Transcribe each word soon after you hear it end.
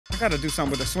Gotta do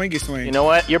something with the swingy swing. You know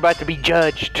what? You're about to be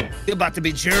judged. You're about to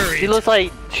be juried. She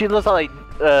looks like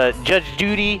Judge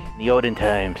Judy in the olden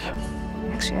times.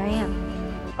 Actually, I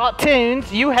am.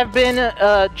 Cartoons, you have been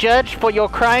judged for your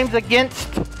crimes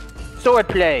against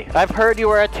swordplay. I've heard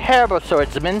you are a terrible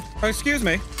swordsman. Oh, excuse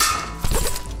me.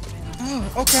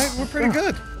 Oh, okay, we're pretty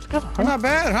good. We're not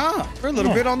bad, huh? We're a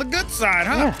little bit on the good side,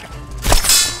 huh? Yeah.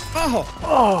 Oh.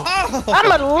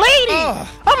 I'm a lady!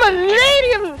 I'm a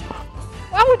lady!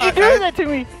 Why would you do that to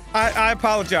me? I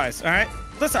apologize, all right?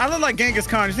 Listen, I look like Genghis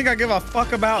Khan. You think I give a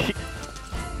fuck about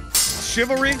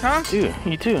chivalry, huh? Dude,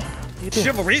 you too.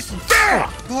 Chivalry?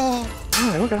 Oh.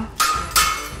 There we go.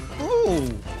 Ooh.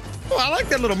 Oh, I like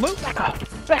that little move. Back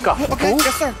off, Okay, fool.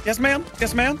 yes, sir. Yes, ma'am.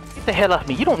 Yes, ma'am. Get the hell off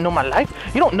me. You don't know my life.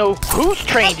 You don't know who's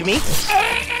trained me.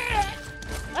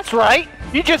 That's right.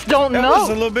 You just don't That know. was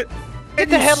a little bit. Get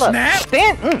the hell up.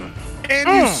 Stand. And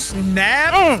you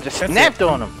snap. Just snapped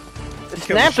on him. Just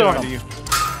snapped on him.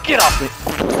 Get off me.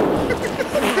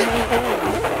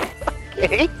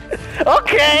 Okay.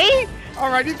 Okay. All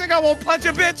right. You think I won't punch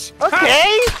a bitch?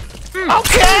 Okay. Huh?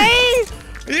 Okay.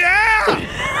 Yeah.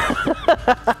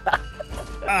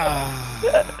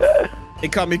 They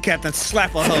call me Captain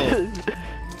Slap-a-Hoe.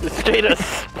 Straight up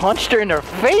punched her in her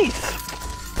face.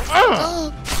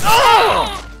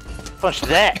 Punch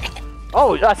that.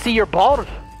 Oh, I see you're bald.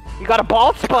 You got a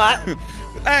bald spot.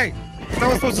 Hey, no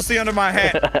one's supposed to see under my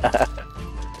hat.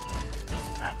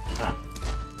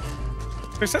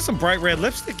 Chris, that's some bright red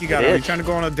lipstick you got on. You trying to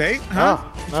go on a date? Huh?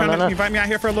 You trying to invite me out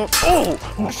here for a little...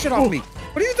 Oh, shit off me.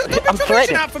 What are you doing? Don't be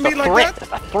reaching out for me like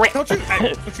that. A threat. Don't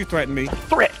you threaten me.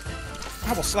 Threat.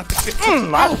 I will slap the shit.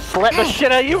 I'll slap the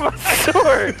shit out of you with my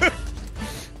sword.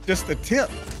 Just the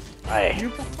tip. I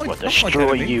will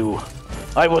destroy you.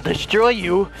 I will destroy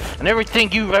you and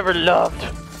everything you've ever loved.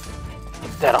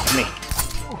 Get that off me.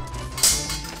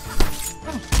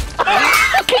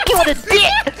 I'll kick you in the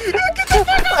dick!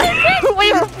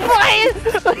 We were fighting!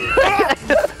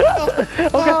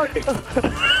 Oh,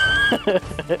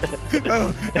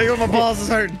 hey, my balls is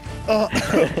hurting.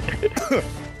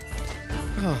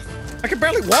 I can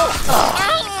barely walk.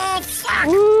 Oh, fuck!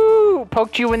 Woo!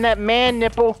 Poked you in that man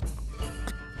nipple.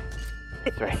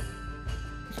 That's right.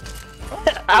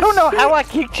 I don't know how I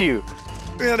kicked you.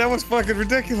 Yeah, that was fucking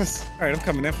ridiculous. All right, I'm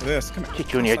coming in for this. Come here.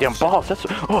 Kick you in your damn balls. That's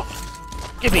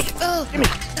give me. Give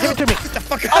it to me. Get the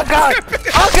fuck Oh out. god!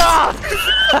 Oh god!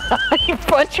 You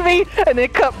punched me and then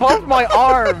cut both my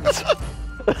arms.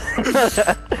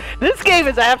 This game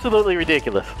is absolutely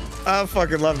ridiculous. I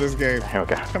fucking love this game. Here we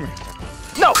go. Come here.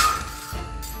 No!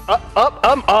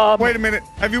 Wait a minute.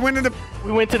 Have you went into...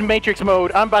 We went to the Matrix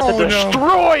mode. I'm about to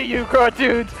destroy you,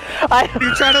 cartoons.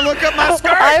 You trying to look up my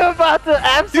skirt? I'm about to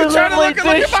absolutely look at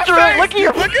my face.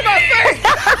 Look at my face.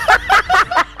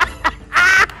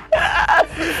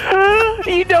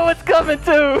 You know what's coming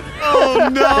too. Oh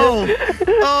no!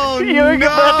 Oh You're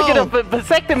about to get a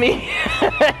vasectomy.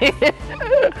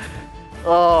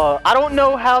 Oh, I don't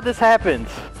know how this happens.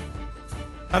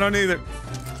 I don't either.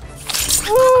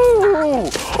 Ooh.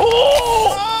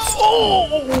 Oh!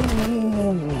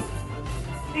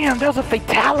 Damn, that was a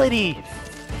fatality.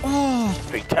 Oh,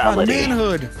 Fatality. my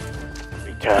manhood.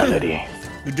 Fatality.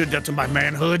 You did that to my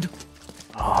manhood.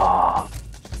 Oh.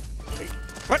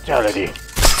 Fatality.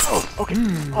 Oh, okay.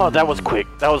 Oh, that was quick.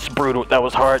 That was brutal. That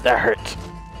was hard. That hurts.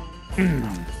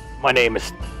 My name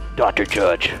is Dr.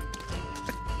 Judge.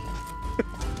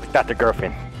 Dr.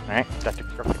 Girlfriend. Alright? Dr.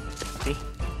 Girlfriend. See?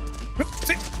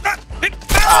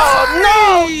 Oh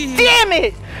no! Damn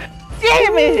it!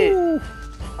 Damn it!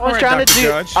 I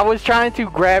was trying to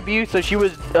grab you, so she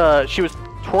was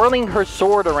twirling her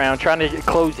sword around, trying to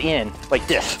close in like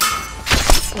this.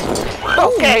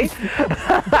 Okay.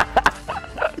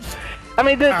 I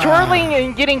mean, the twirling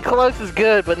and getting close is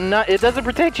good, but it doesn't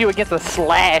protect you against a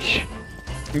slash.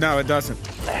 No, it doesn't.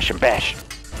 Slash and bash.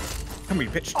 Come here,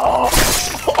 bitch. Oh.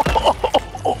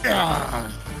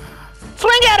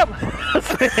 Swing at him!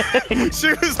 She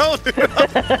was holding it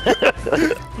up.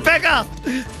 Back off!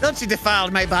 Don't you defile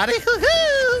my body.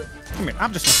 Come here,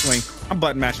 I'm just gonna swing. I'm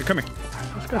button mashing. Come here.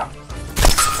 Let's go.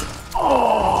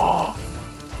 Oh!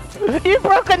 You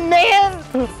broke a nail!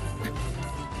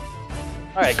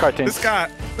 Alright, cartoon. This guy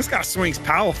swings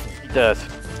powerful. He does.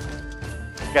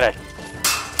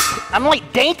 I'm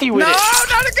like dainty with it. No,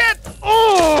 not again!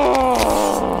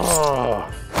 Oh!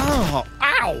 Oh,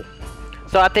 ow!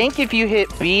 So I think if you hit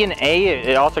B and A,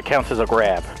 it also counts as a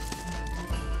grab. I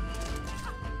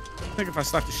think if I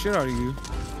slap the shit out of you,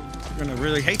 you're gonna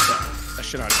really hate that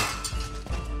shit out of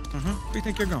you. Where do you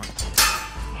think you're going?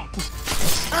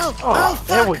 Oh, fuck.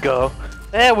 There we go.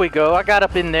 There we go. I got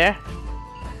up in there.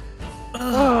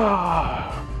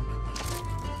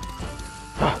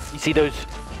 You see those?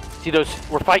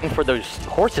 We're fighting for those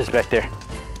horses back there.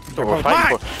 So we're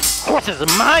fighting for horses of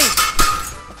mine.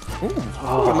 Ooh,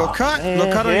 a little cut.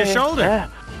 Little cut on your shoulder. Yeah.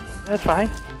 That's fine.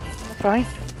 That's fine.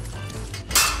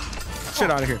 Shit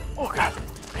out of here. Oh god.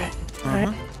 Okay.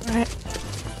 Alright.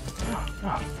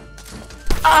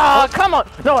 Ah, come on!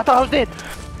 No, I thought I was dead.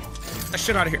 That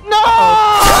shit out of here. No!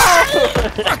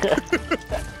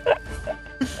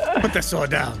 Put that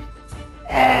sword down.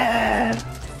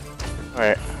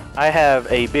 Alright. I have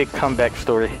a big comeback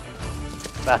story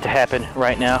about to happen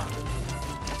right now.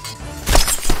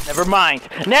 Never mind.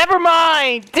 Never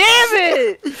mind! Damn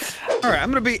it! Alright, I'm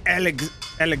gonna be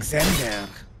Alexander.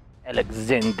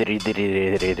 Alexander.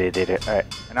 Alright.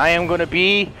 And I am gonna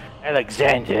be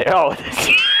Alexander. Oh.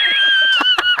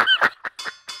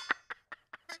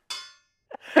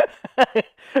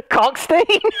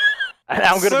 Cockstain? And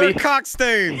I'm gonna be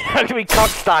Cockstain. I'm gonna be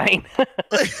Cockstein.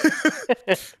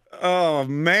 Oh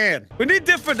man, we need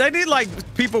different. They need like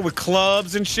people with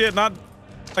clubs and shit. Not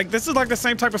like this is like the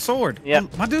same type of sword. Yeah,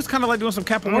 my dude's kind of like doing some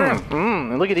capoeira.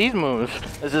 And look at these moves.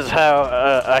 This is how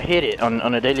I hit it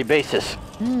on a daily basis.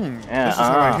 Yeah, this is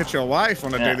how I hit your wife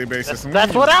on a daily basis.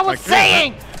 That's what I was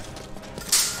saying.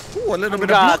 Ooh, a little bit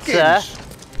of blockage.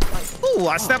 Ooh,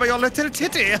 I stab at your little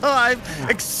titty.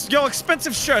 Your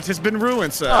expensive shirt has been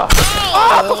ruined, sir.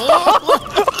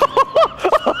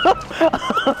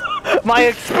 My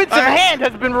expensive hand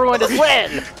has been ruined as well.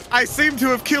 I seem to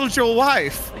have killed your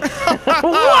wife.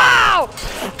 Wow!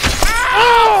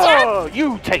 Oh,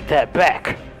 you take that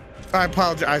back. I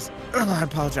apologize. I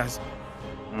apologize.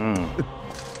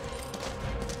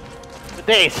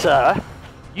 Today, sir,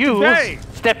 you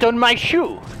stepped on my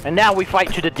shoe, and now we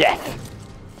fight to the death.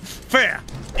 Fair.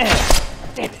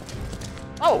 Damn it.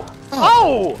 Oh!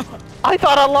 I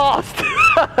thought I lost.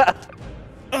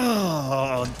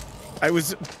 Oh, I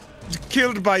was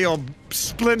killed by your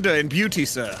splendor and beauty,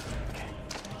 sir.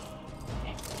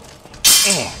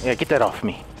 Yeah, get that off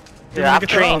me. Yeah,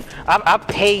 I've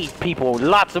paid people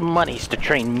lots of monies to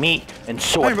train me in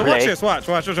swordplay. Watch this. Watch.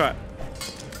 What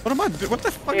am I doing? What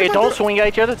the fuck? Hey, don't swing at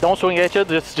each other. Don't swing at each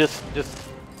other. Just.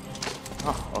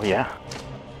 Oh yeah.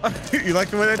 You like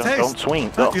the way that tastes? Don't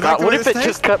swing. Oh, God, what if it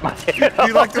just cut my head off?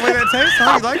 You like the way that tastes?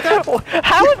 Huh? You like that?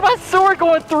 How is my sword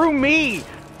going through me?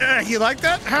 You like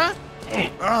that? Huh?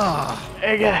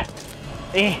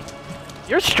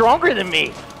 You're stronger than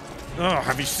me. Oh,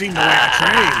 have you seen the way I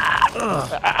train?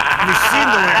 Have you seen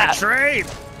the way I train?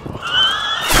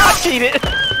 I cheated.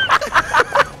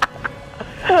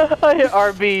 I hit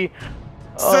RB.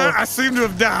 Sir, I seem to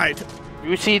have died.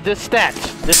 You see the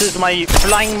stats. This is my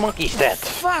flying monkey stats.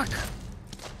 Fuck.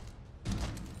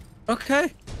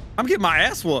 Okay. I'm getting my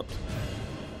ass whooped.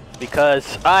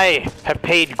 Because I have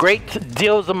paid great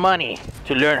deals of money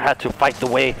to learn how to fight the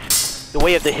way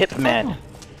of the hip man.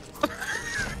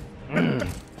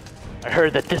 I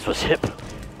heard that this was hip.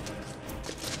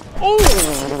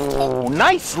 Oh,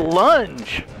 nice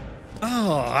lunge.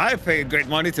 Oh, I paid great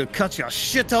money to cut your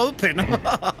shit open.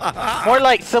 More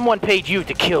like someone paid you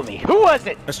to kill me. Who was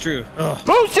it? That's true.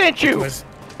 Who sent you?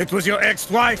 It was your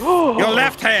ex-wife. Your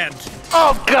left hand.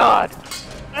 Oh, God.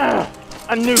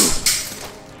 I knew.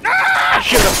 I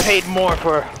should have paid more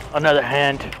for another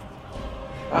hand.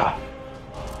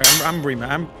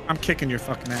 I'm kicking your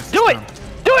fucking ass. Do it!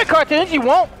 Do it, cartoons! You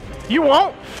won't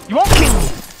kick me!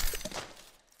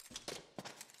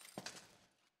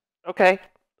 Okay.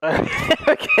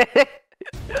 Okay.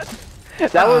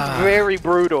 That was very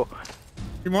brutal.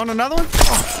 You want another one?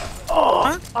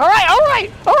 Huh? All right,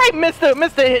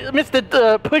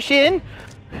 Mr. Push in.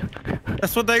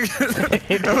 That's what they.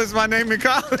 That was my name in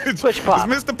college. Push pop.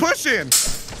 It's Mr. Push in.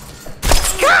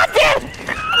 God damn!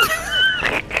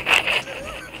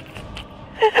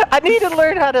 I need to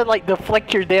learn how to like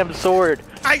deflect your damn sword.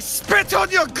 I spit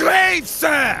on your grave,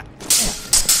 sir.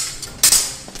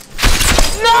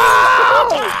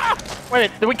 No!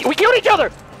 Wait, we killed each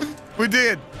other. We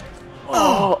did.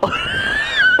 Oh.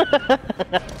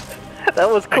 That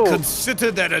was cool. I consider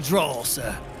that a draw,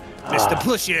 sir. Mr.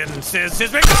 Push-In says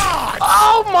his regards!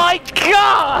 Oh my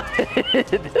God!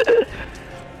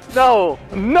 No,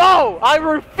 I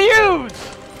refuse!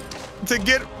 To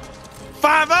get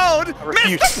 5-0'd,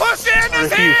 Mr. Push-In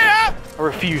is here! I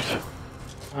refuse.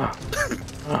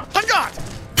 On God!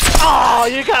 Oh,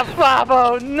 you got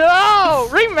 5-0, no!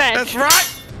 Rematch!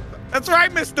 That's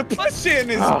right, Mr. Push-In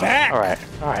is back! All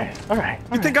right.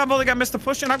 You think I've only got Mr.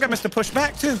 Push-In? I've got Mr.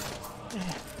 Push-Back, too.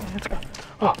 Let's go.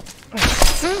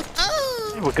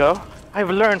 There we go. I've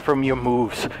learned from your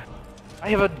moves. I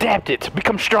have adapted to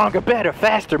become stronger, better,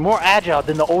 faster, more agile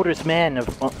than the oldest man on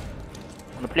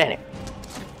the planet.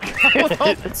 I would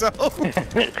hope so.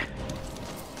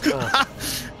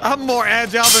 I'm more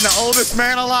agile than the oldest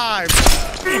man alive.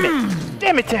 Damn it!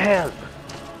 Damn it to hell!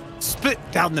 Split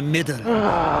down the middle.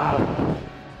 Ah.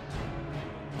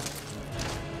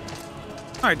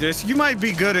 All right, Dish, you might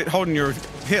be good at holding your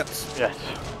hips. Yes.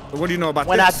 But what do you know about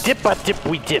when this? I dip,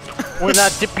 we dip. When I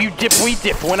dip, you dip, we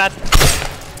dip. When I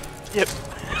dip.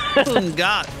 Oh,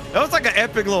 God. That was like an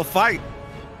epic little fight.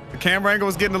 The camera angle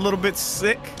was getting a little bit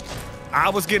sick. I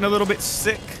was getting a little bit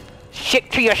sick. Sick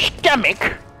to your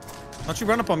stomach. Don't you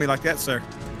run up on me like that, sir.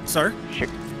 Sir? Sick.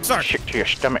 Sir. Sick to your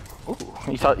stomach. Ooh,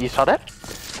 you saw that?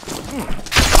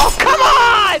 Oh, come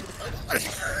on!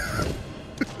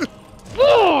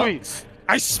 Boy!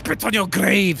 I spit on your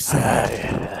graves.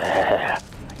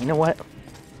 You know what?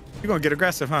 You're gonna get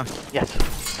aggressive, huh? Yes.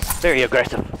 Very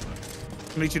aggressive.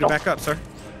 I need you to back up, sir.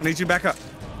 I need you to back up.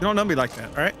 You don't know me like that,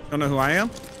 all right? Don't know who I am.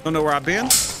 Don't know where I've been.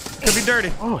 Could be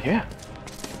dirty. Oh, yeah.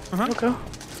 Uh-huh. Okay.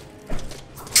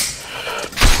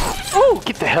 Oh,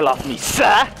 get the hell off me,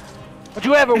 sir! Would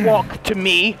you ever walk to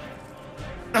me?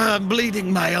 I'm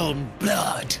bleeding my own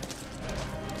blood.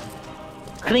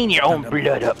 Clean your own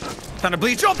blood up. Trying to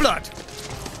bleed your blood.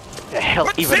 The hell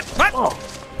What's even? it? What? Oh,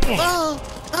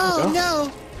 Oh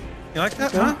no. You like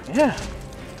that, huh? Yeah.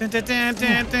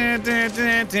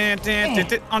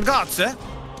 On guard, sir.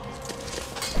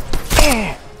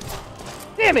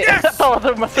 Damn it! Yes! I thought I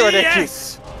threw my sword at you.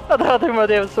 Yes! I thought I threw my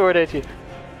damn sword at you.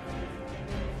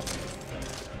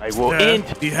 I will end.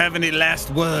 Do you have any last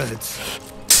words?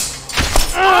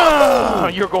 Oh,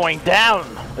 you're going down,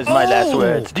 is my last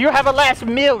words. Do you have a last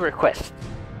meal request?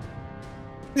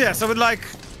 Yes, I would like,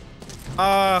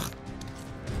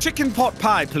 chicken pot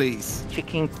pie, please.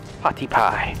 Chicken potty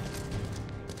pie.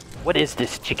 What is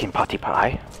this chicken potty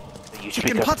pie?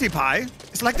 Chicken potty pie?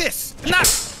 It's like this. No!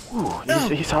 Ooh,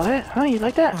 you saw that? Huh? You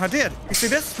like that? Oh, I did. You see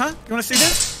this? Huh? You want to see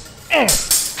this?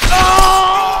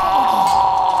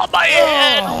 Oh, my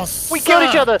head! We killed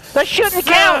each other. That shouldn't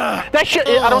count. That should.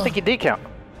 I don't think it did count.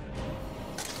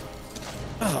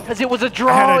 Because it was a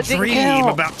draw. I had a it didn't dream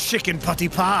count. about chicken potty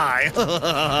pie.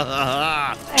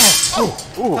 That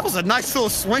was a nice little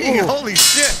swing. Holy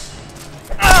shit.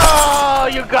 Oh,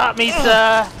 you got me,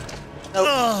 sir.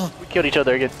 Nope. We killed each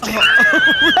other again.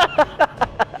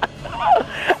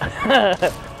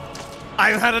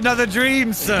 I had another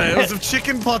dream, sir. It was of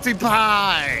chicken potty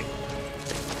pie.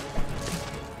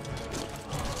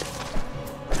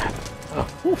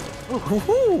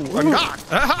 I'm not.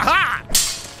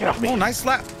 Get off me. Oh, nice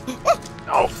slap.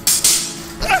 No.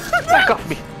 Back off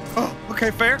me. Oh,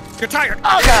 okay, fair. You're tired.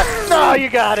 Oh, God. No, you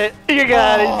got it. You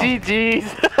got it.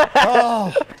 GG's.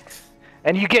 Oh.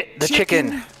 And you get the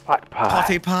chicken pot pie.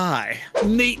 Potty pie.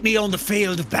 Meet me on the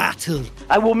field of battle.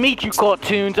 I will meet you,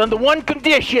 cartoons, under one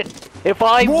condition. If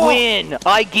I win,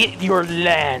 I get your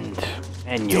land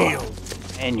and your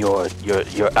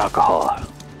alcohol.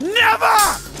 Never!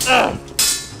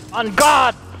 On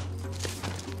God!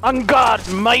 On God,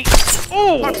 mate!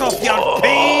 Oh! What's off your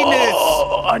penis?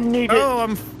 Oh, I need it.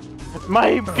 Oh,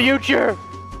 My future!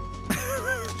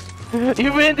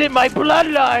 You've ended my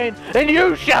bloodline, and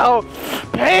you shall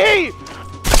pay!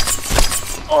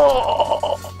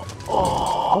 Oh!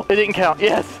 It didn't count.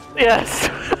 Yes! Yes!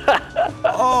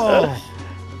 Oh!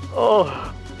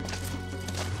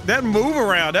 That move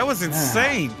around, that was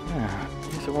insane. Yeah,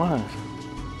 yes, it was.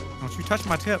 Don't you touch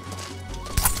my tip.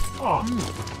 Oh!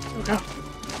 Here we go.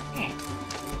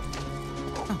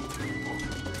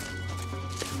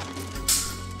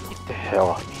 Get the hell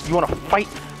off me. You wanna fight?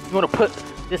 You wanna put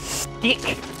this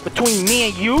stick between me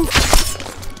and you?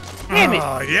 Damn it!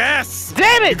 Oh, yes!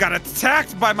 Damn it! You got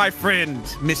attacked by my friend,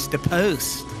 Mr.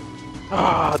 Post.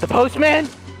 Oh, the postman?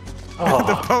 Oh.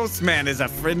 The postman is a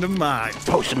friend of mine.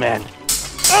 Postman.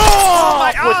 Oh,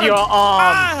 my with arm! your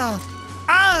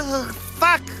arm.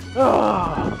 Fuck!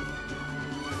 Oh.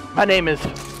 My name is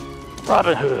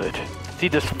Robin Hood. See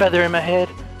this feather in my head?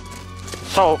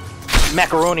 So,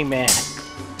 Macaroni Man.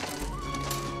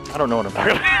 I don't know what I'm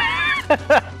talking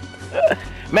about.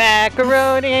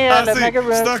 Macaroni and a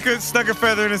macaroni. Stuck a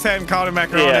feather in his head and called him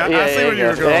macaroni. Yeah, I see where you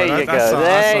were going. There you go.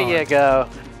 There you go.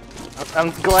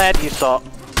 I'm glad you saw.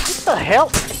 What the hell?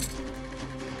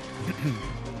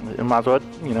 Might as well,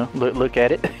 you know, look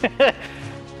at it.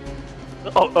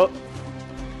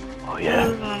 Oh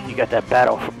yeah. You got that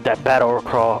battle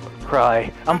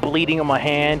cry. I'm bleeding on my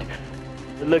hand.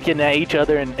 We're looking at each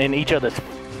other in each other's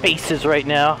faces right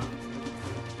now.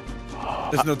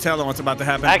 There's no telling what's about to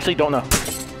happen. I actually don't know.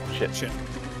 Shit. Shit.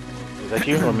 Is that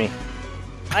you or me?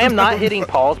 I am not hitting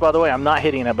pause, by the way. I'm not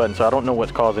hitting that button, so I don't know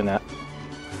what's causing that.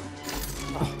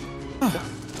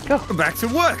 Go. Back to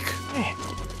work.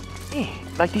 Hey,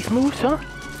 like these moves, huh?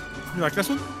 You like this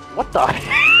one? What the?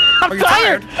 I'm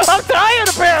tired. I'm tired,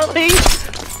 apparently.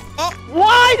 Oh.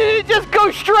 Why did it just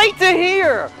go straight to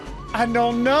here? I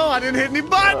don't know. I didn't hit any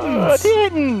buttons. I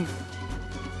didn't.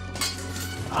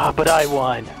 But I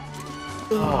won.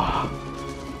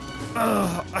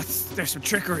 There's some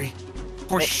trickery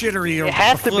or shittery. It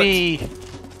has to be.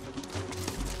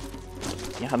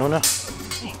 Yeah, I don't know.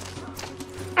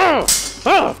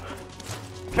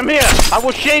 Come here. I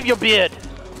will shave your beard.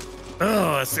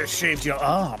 Oh, it says shaved your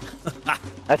arm.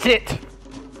 That's it.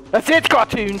 That's it,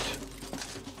 cartoons.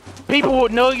 People will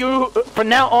know you from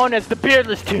now on as the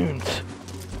Beardless Toons.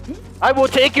 I will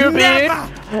take your beard,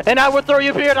 and I will throw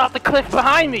your beard off the cliff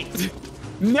behind me.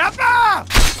 Never!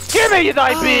 Give me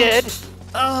thy beard!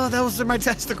 Oh, those are my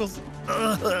testicles.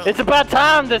 It's about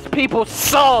time that people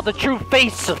saw the true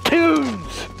face of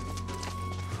Toons.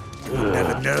 You'll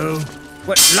never know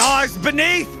what lies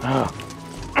beneath.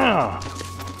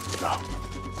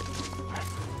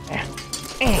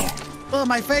 Oh,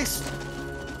 my face.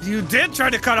 You did try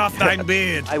to cut off thine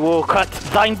beard. I will cut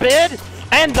thine beard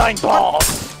and thine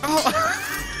balls. Do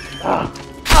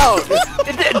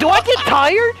I get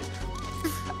tired?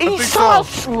 You saw how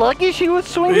sluggish he was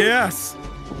swinging? Yes.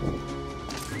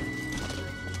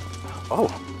 Oh,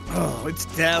 it's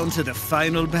down to the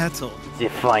final battle. The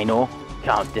final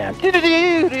countdown.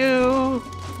 Do-do-do-do.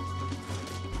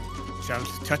 Shall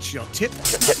touch your tip?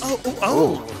 It's a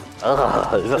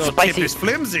Your spicy. tip is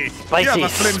flimsy. Spicy. You have a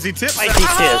flimsy tip. Spicy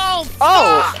tip.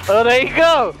 Oh, there you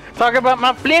go. Talk about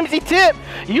my flimsy tip.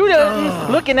 You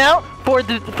looking out for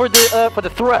the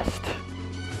thrust.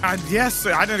 Yes,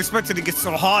 I didn't expect it to get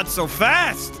so hard so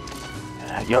fast.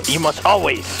 You must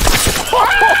always.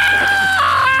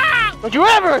 Don't you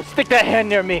ever stick that hand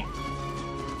near me.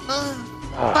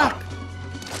 Fuck.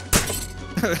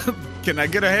 Can I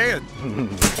get a hand?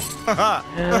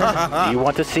 Do you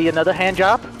want to see another hand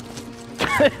job? Come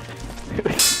here.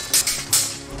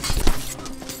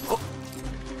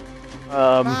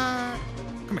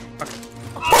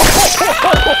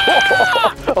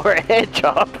 Or a head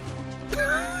job.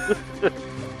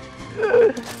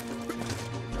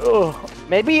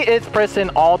 Maybe it's pressing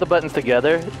all the buttons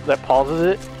together that pauses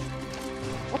it.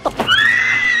 What the f?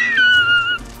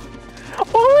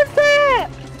 What was that?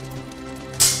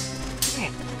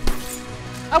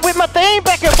 I whipped my thing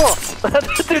back and forth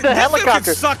through the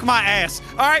helicopter. Can suck my ass.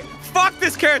 All right, fuck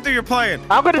this character you're playing.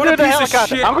 I'm gonna do the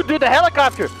helicopter. I'm gonna do the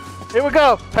helicopter. Here we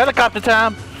go. Helicopter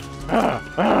time.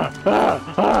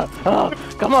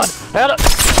 Come on.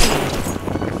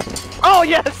 Oh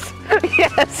yes,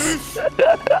 yes.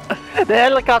 The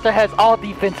helicopter has all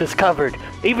defenses covered.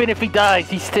 Even if he dies,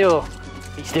 he still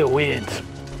wins.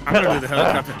 I'm gonna do the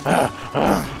helicopter.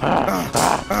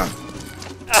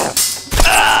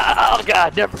 Oh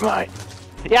god, never mind.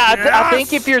 Yeah, Yes! I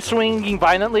think if you're swinging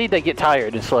violently, they get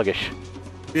tired and sluggish.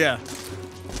 Yeah.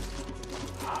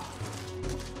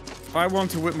 If I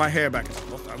want to whip my hair back and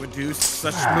forth, I would do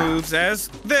such moves as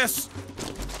this.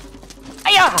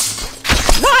 Yeah.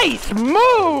 Nice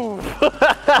move!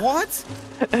 What?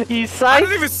 You I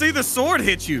didn't even see the sword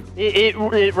hit you.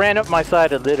 It ran up my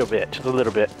side a little bit, just a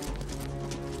little bit.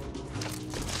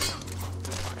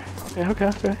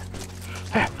 Okay.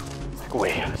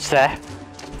 Wait, sir.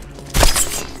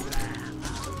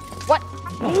 What?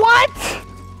 What?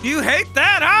 You hate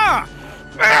that, huh?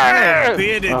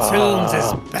 Bearded Toons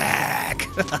is back.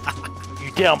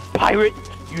 You damn pirate!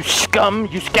 You scum!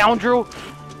 You scoundrel!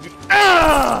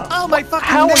 Oh my fucking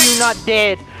How neck. are you not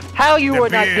dead? How you are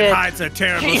not beard dead? hides a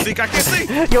terrible secret. I can see.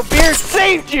 Your beard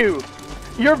saved you.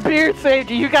 Your beard saved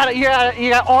you. You got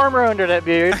armor under that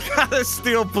beard. I got a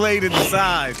steel blade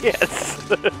inside. Yes.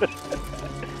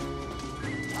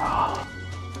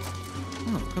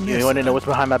 Come You want to know what's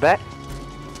behind my back?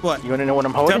 What? You want to know what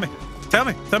I'm holding? Tell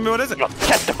me what is it? Your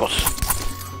testicles.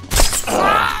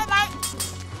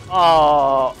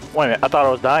 Oh, wait a minute. I thought I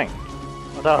was dying.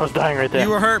 I thought I was dying right there. You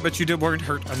were hurt, but you weren't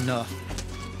hurt enough.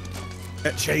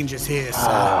 That changes here,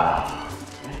 son.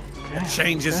 That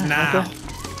changes now. Okay.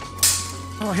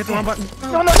 Oh, I hit the wrong button.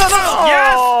 No!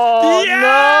 Yes! Oh,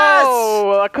 Yes!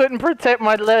 No! I couldn't protect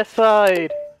my left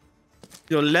side.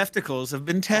 Your lefticles have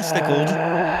been testicled.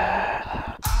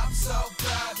 I'm so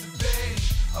proud to be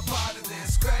a part of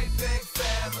this great big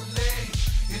family.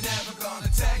 You're never gonna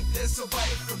take this away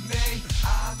from me.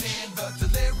 I'm in the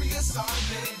delirious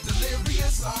army,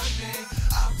 delirious army.